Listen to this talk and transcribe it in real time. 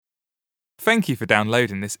Thank you for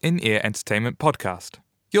downloading this in-ear entertainment podcast.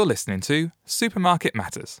 You're listening to Supermarket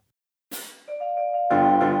Matters.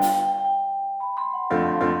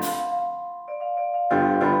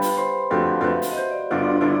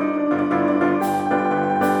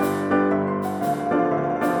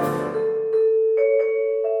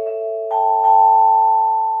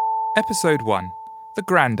 Episode 1. The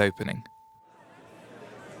Grand Opening.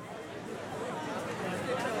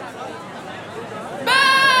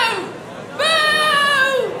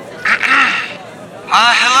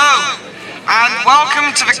 Hello, and welcome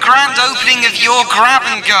to the grand opening of your Grab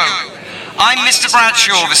and Go. I'm Mr.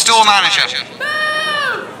 Bradshaw, the store manager.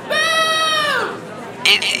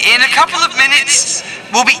 In a couple of minutes,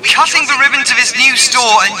 we'll be cutting the ribbon to this new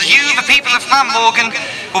store, and you, the people of Glamorgan,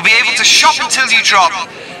 will be able to shop until you drop.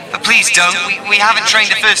 But please don't, we haven't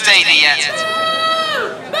trained a first aider yet.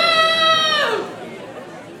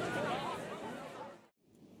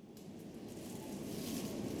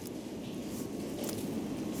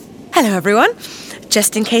 Hello everyone.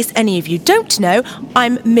 Just in case any of you don't know,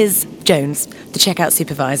 I'm Ms. Jones, the checkout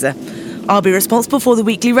supervisor. I'll be responsible for the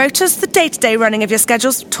weekly rotas, the day-to-day running of your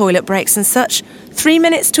schedules, toilet breaks and such. 3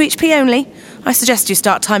 minutes to each P only. I suggest you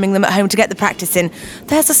start timing them at home to get the practice in.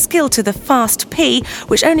 There's a skill to the fast P,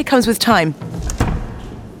 which only comes with time.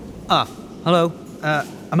 Hello.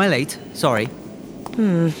 Am I late? Sorry.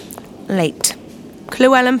 Late.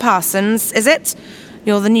 Llewellyn Parsons, is it?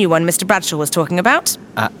 You're the new one Mr. Bradshaw was talking about?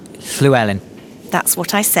 Llewellyn. That's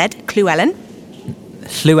what I said, Llewellyn.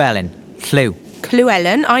 Llewellyn.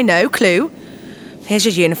 Llewellyn, I know, Clue. Here's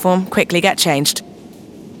your uniform. Quickly get changed.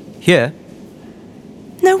 Here?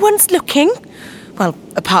 No one's looking. Well,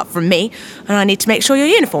 apart from me, and I need to make sure your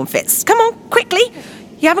uniform fits. Come on, quickly.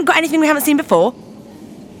 You haven't got anything we haven't seen before.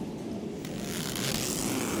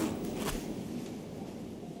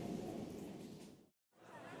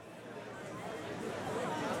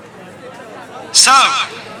 So,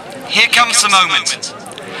 here comes the moment.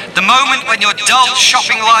 The moment when your dull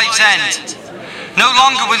shopping lives end. No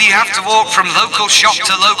longer will you have to walk from local shop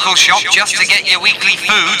to local shop just to get your weekly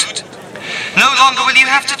food. No longer will you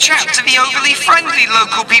have to chat to the overly friendly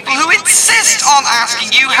local people who insist on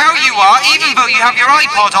asking you how you are, even though you have your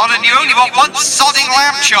iPod on and you only want one sodding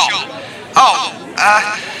lamb chop.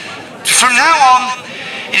 From now on,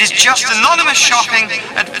 it is just anonymous shopping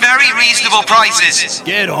at very reasonable prices.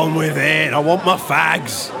 Get on with it. I want my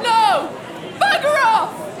fags. No! Bugger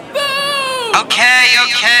off! Boo! Okay,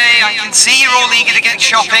 I can see you're all eager to get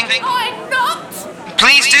shopping. I'm not!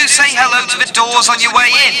 Please do say hello to the doors on your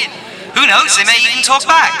way in. Who knows, they may even talk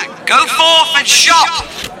back. Go forth and shop!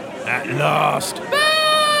 At last.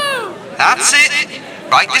 Boo! That's it.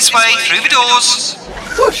 Right this way, through the doors.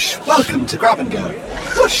 Whoosh, welcome to Grab and Go.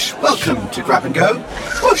 Whoosh, welcome to Grab and Go.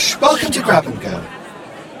 Whoosh, welcome to Grab and Go.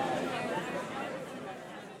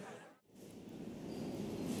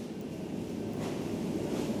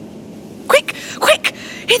 Quick!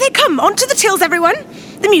 Here they come! Onto the tills, everyone!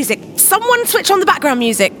 The music. Someone switch on the background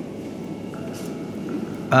music.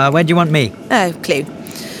 Where do you want me? Oh, Clue.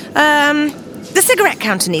 The cigarette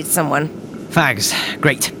counter needs someone. Fags.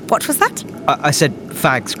 Great. What was that? I said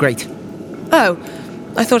fags. Great. Oh,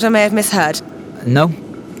 I thought I may have misheard. No?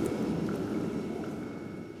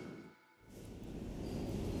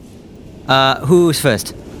 Who's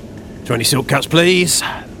first? 20 silk cuts, please.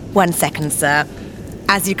 1 second, sir.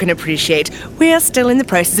 As you can appreciate, we are still in the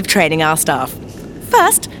process of training our staff.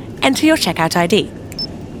 First, enter your checkout ID.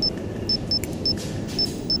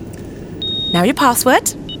 Now your password.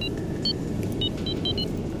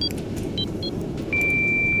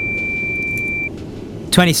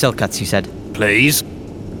 $20 silk cuts, you said? Please.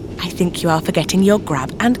 I think you are forgetting your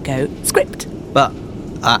grab and go script. But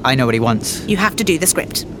I know what he wants. You have to do the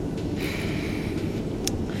script.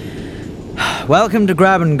 Welcome to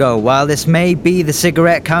Grab and Go. While this may be the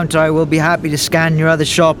cigarette counter, I will be happy to scan your other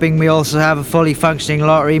shopping. We also have a fully functioning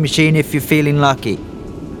lottery machine if you're feeling lucky.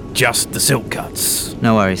 Just the silk cuts.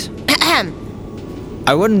 No worries.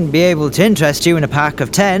 I wouldn't be able to interest you in a pack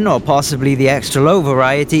of 10 or possibly the extra low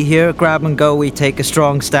variety. Here at Grab and Go, we take a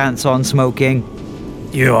strong stance on smoking.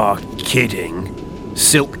 You are kidding.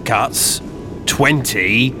 Silk cuts.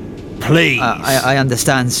 20. Please. I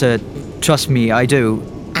understand, sir. Trust me, I do.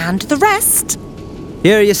 And the rest.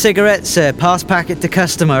 Here are your cigarettes, sir. Pass packet to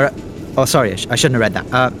customer. Oh, sorry, I shouldn't have read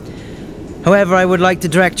that. However, I would like to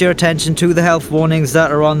direct your attention to the health warnings that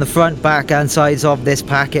are on the front, back and sides of this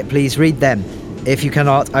packet. Please read them. If you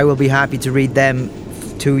cannot, I will be happy to read them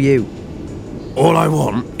to you. All I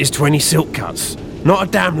want is 20 silk cuts. Not a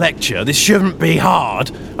damn lecture. This shouldn't be hard.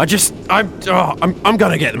 I'm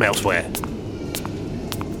gonna get them elsewhere.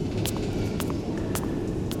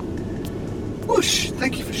 Whoosh,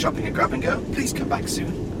 thank you for shopping at Grab and Go. Please come back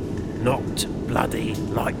soon. Not bloody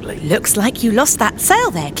likely. Looks like you lost that sale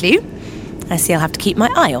there, Clue. I see I'll have to keep my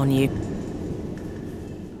eye on you.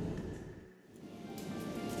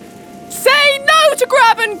 Say no to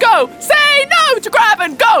Grab and Go! Say no to Grab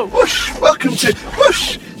and Go! Whoosh, welcome to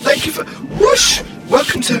Whoosh. Thank you for Whoosh.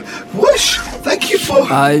 Welcome to Whoosh. Thank you for.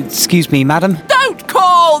 Excuse me, madam. Don't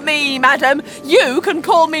call me madam. You can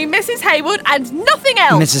call me Mrs. Hayward and nothing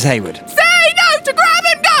else. Mrs. Hayward. Say no to Grab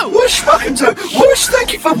and Go! Whoosh, welcome to Whoosh.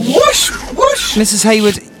 Thank you for Whoosh. Whoosh. Mrs.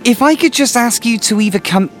 Hayward, if I could just ask you to either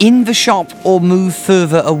come in the shop or move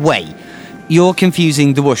further away. You're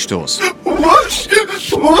confusing the Whoosh doors. Whoosh.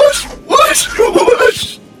 Whoosh. Whoosh.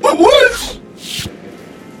 Whoosh. Whoosh.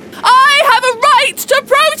 I have a right to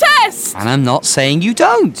protest! And I'm not saying you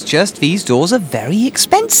don't, just these doors are very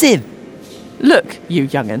expensive. Look, you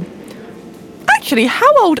young'un. Actually,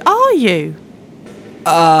 how old are you?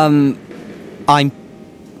 I'm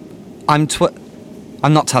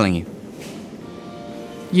not telling you.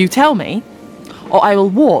 You tell me, or I will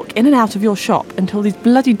walk in and out of your shop until these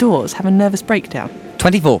bloody doors have a nervous breakdown.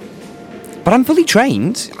 24. But I'm fully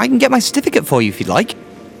trained. I can get my certificate for you if you'd like.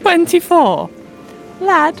 24.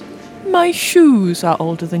 Lad, my shoes are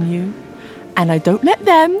older than you, and I don't let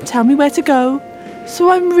them tell me where to go, so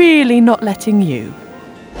I'm really not letting you.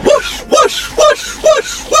 Whoosh. Whoosh. Whoosh.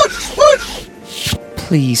 Whoosh. Whoosh. Whoosh.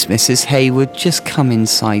 Please, Mrs. Hayward, just come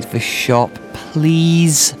inside the shop,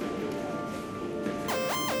 please.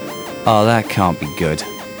 Oh, that can't be good.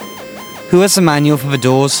 Who has the manual for the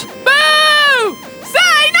doors? Boo!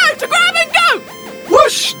 Say no to Grab and Go!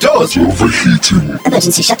 Whoosh. Doors Overheating.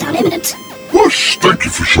 Emergency shutdown imminent. Whoosh. Thank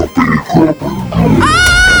you for shopping at Grab and Go.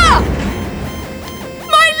 Ah!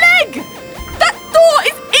 My leg! That door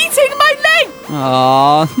is eating my leg!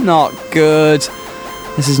 Oh, not good.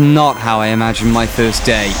 This is not how I imagined my first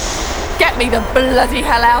day. Get me the bloody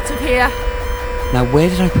hell out of here! Now, where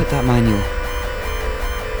did I put that manual?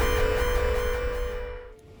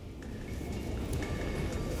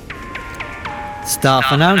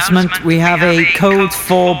 Staff announcement, we have a code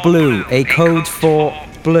for blue. A code for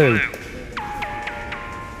blue.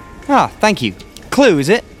 Ah, thank you. Clue, is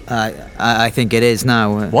it? I think it is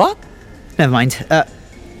now. What? Never mind.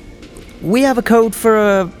 We have a code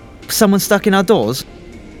for someone stuck in our doors?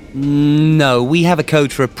 No, we have a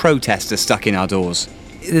code for a protester stuck in our doors.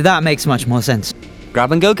 That makes much more sense.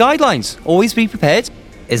 Grab and Go guidelines. Always be prepared.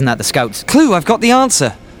 Isn't that the Scouts? Clue, I've got the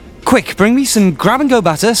answer. Quick, bring me some Grab and Go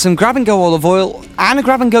batter, some Grab and Go olive oil, and a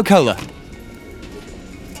Grab and Go cola.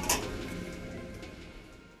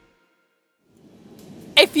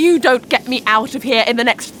 If you don't get me out of here in the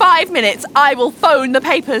next 5 minutes, I will phone the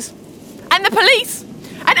papers. And the police.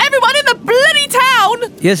 And everyone in the bloody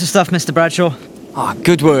town! Here's the stuff, Mr. Bradshaw. Ah,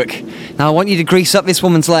 good work. Now I want you to grease up this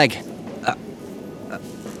woman's leg.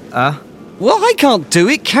 Well, I can't do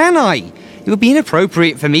it, can I? It would be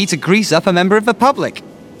inappropriate for me to grease up a member of the public.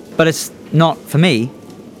 But it's not for me.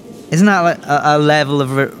 Isn't that a level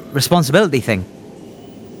of responsibility thing?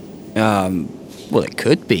 Well, it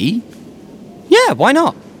could be. Yeah, why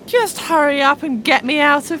not? Just hurry up and get me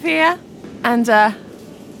out of here. And,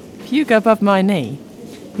 if you go above my knee,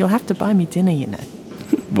 you'll have to buy me dinner, you know.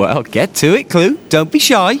 Well, get to it, Clue. Don't be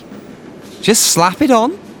shy. Just slap it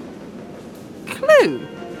on. Clue?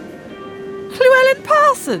 Llewellyn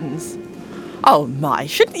Parsons? Oh my,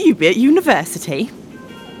 shouldn't you be at university?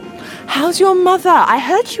 How's your mother? I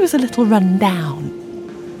heard she was a little run down.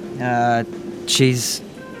 She's...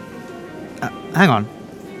 hang on.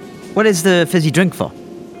 What is the fizzy drink for?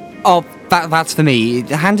 Oh, that's for me.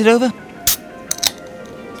 Hand it over.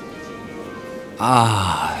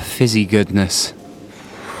 Ah, fizzy goodness.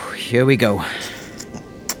 Here we go.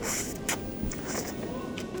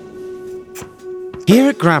 Here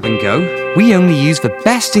at Grab and Go, we only use the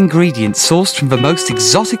best ingredients sourced from the most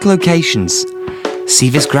exotic locations. See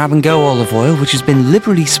this Grab and Go olive oil, which has been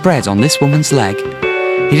liberally spread on this woman's leg.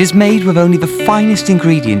 It is made with only the finest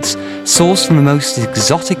ingredients sourced from the most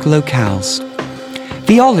exotic locales.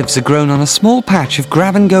 The olives are grown on a small patch of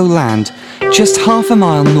Grab and Go land just half a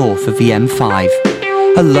mile north of the M5.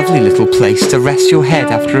 A lovely little place to rest your head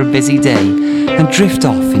after a busy day and drift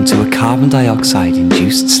off into a carbon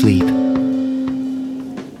dioxide-induced sleep.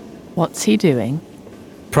 What's he doing?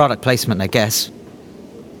 Product placement, I guess.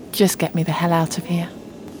 Just get me the hell out of here.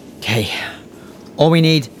 Okay. All we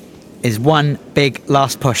need is one big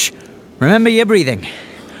last push. Remember your breathing.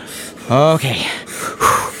 Okay.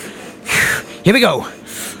 Here we go.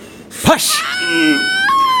 Push!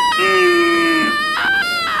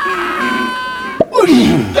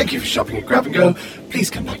 Thank you for shopping at Grab and Go. Please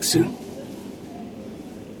come back soon.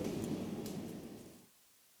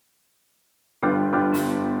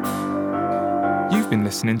 been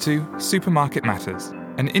listening to Supermarket Matters,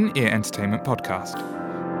 an in-ear entertainment podcast.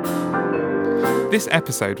 This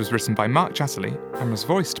episode was written by Mark Chatterley and was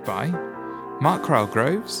voiced by Mark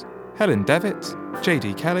Crowell-Groves, Helen Devitt,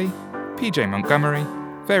 JD Kelly, PJ Montgomery,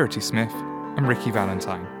 Verity Smith, and Ricky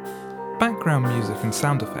Valentine. Background music and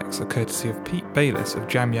sound effects are courtesy of Pete Bayliss of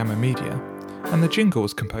Jam Yammer Media, and the jingle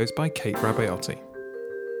was composed by Kate Rabaiotti.